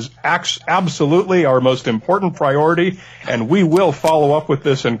accuracy is absolutely our most important priority, and we will follow up with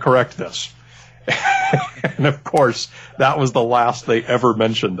this and correct this. And, of course, that was the last they ever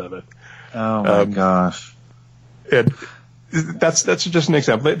mentioned of it. Oh, my gosh. That's just an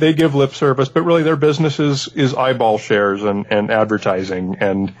example. They give lip service, but really their business is eyeball shares and advertising.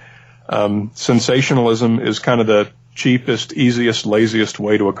 And sensationalism is kind of the cheapest, easiest, laziest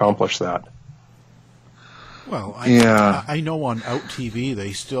way to accomplish that. Well, I know on Out TV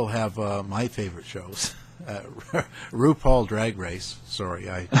they still have my favorite shows. RuPaul Drag Race. Sorry,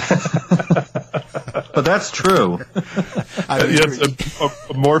 But that's true. It's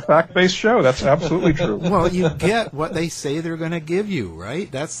a more fact-based show. That's absolutely true. Well, you get what they say they're going to give you,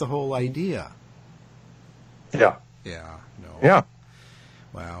 right? That's the whole idea. Yeah. Yeah. No. Yeah.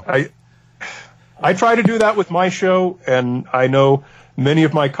 Wow. I try to do that with my show, and I know many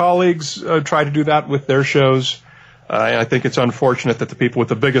of my colleagues try to do that with their shows. I think it's unfortunate that the people with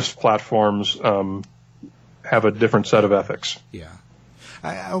the biggest platforms have a different set of ethics. Yeah.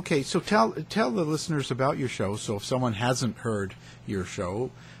 Okay, so tell the listeners about your show. So if someone hasn't heard your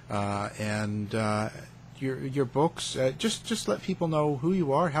show and your books, just let people know who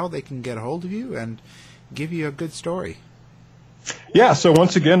you are, how they can get a hold of you, and give you a good story. Yeah, so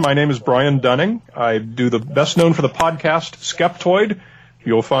once again, my name is Brian Dunning. I do the best known for the podcast Skeptoid.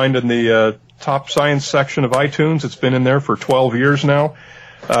 You'll find in the top science section of iTunes. It's been in there for 12 years now.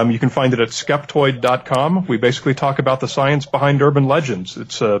 You can find it at skeptoid.com. We basically talk about the science behind urban legends.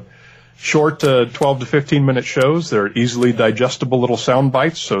 It's short 12 to 15 minute shows. They're easily digestible little sound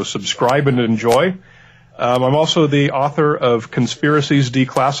bites, so subscribe and enjoy. I'm also the author of Conspiracies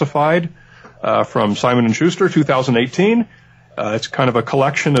Declassified from Simon & Schuster, 2018. It's kind of a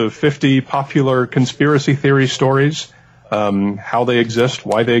collection of 50 popular conspiracy theory stories, how they exist,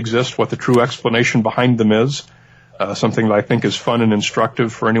 why they exist, what the true explanation behind them is. Something that I think is fun and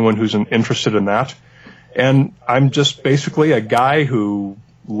instructive for anyone who's interested in that. And I'm just basically a guy who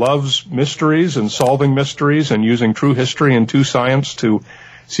loves mysteries and solving mysteries and using true history and true science to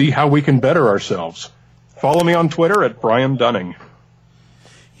see how we can better ourselves. Follow me on Twitter at Brian Dunning.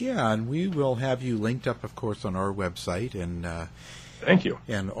 Yeah, and we will have you linked up, of course, on our website and thank you,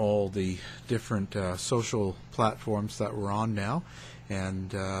 and all the different social platforms that we're on now.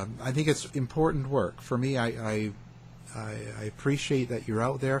 And I think it's important work. For me, I appreciate that you're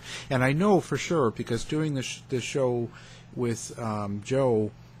out there, and I know for sure because doing this show with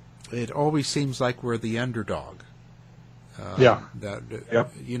Joe, it always seems like we're the underdog.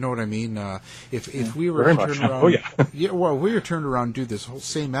 You know what I mean? If we were Very to much. turn around, Oh, yeah. well, we were turned around and do this whole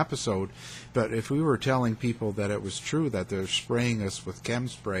same episode, but if we were telling people that it was true that they're spraying us with chem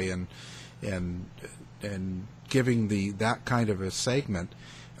spray and giving that kind of a segment,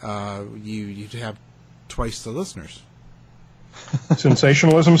 you'd have twice the listeners.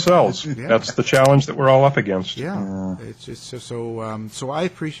 Sensationalism sells. That's the challenge that we're all up against. It's just so I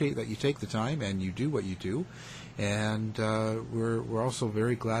appreciate that you take the time and you do what you do, and we're also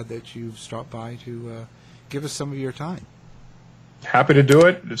very glad that you've stopped by to give us some of your time. Happy to do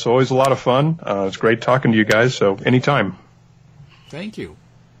it. It's always a lot of fun. It's great talking to you guys, so anytime. Thank you.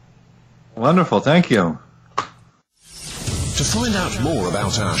 Wonderful. Thank you. To find out more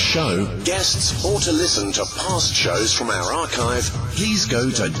about our show, guests, or to listen to past shows from our archive, please go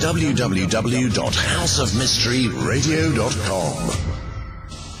to www.houseofmysteryradio.com.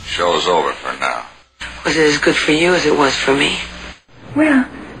 Show's over for now. Was it as good for you as it was for me? Well,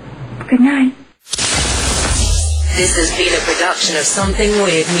 good night. This has been a production of Something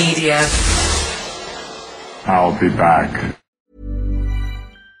Weird Media. I'll be back.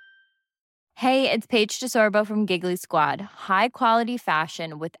 Hey, it's Paige DeSorbo from Giggly Squad. High quality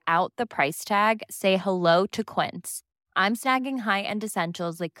fashion without the price tag. Say hello to Quince. I'm snagging high-end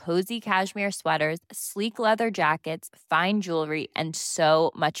essentials like cozy cashmere sweaters, sleek leather jackets, fine jewelry, and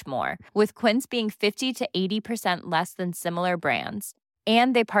so much more. With Quince being 50 to 80% less than similar brands.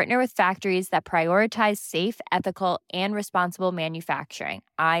 And they partner with factories that prioritize safe, ethical, and responsible manufacturing.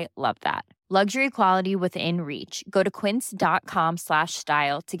 I love that. Luxury quality within reach. Go to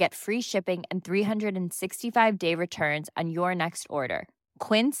quince.com/style to get free shipping and 365-day returns on your next order.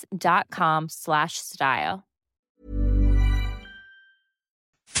 Quince.com/style.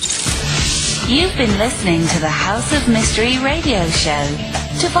 You've been listening to the House of Mystery radio show.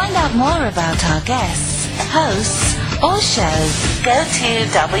 To find out more about our guests, hosts, or shows, go to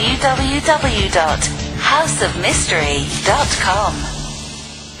www.houseofmystery.com.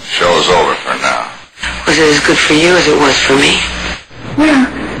 Show's over for now. Was it as good for you as it was for me? Well,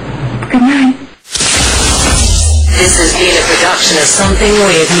 good night. This has been a production of Something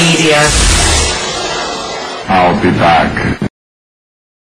Weird Media. I'll be back.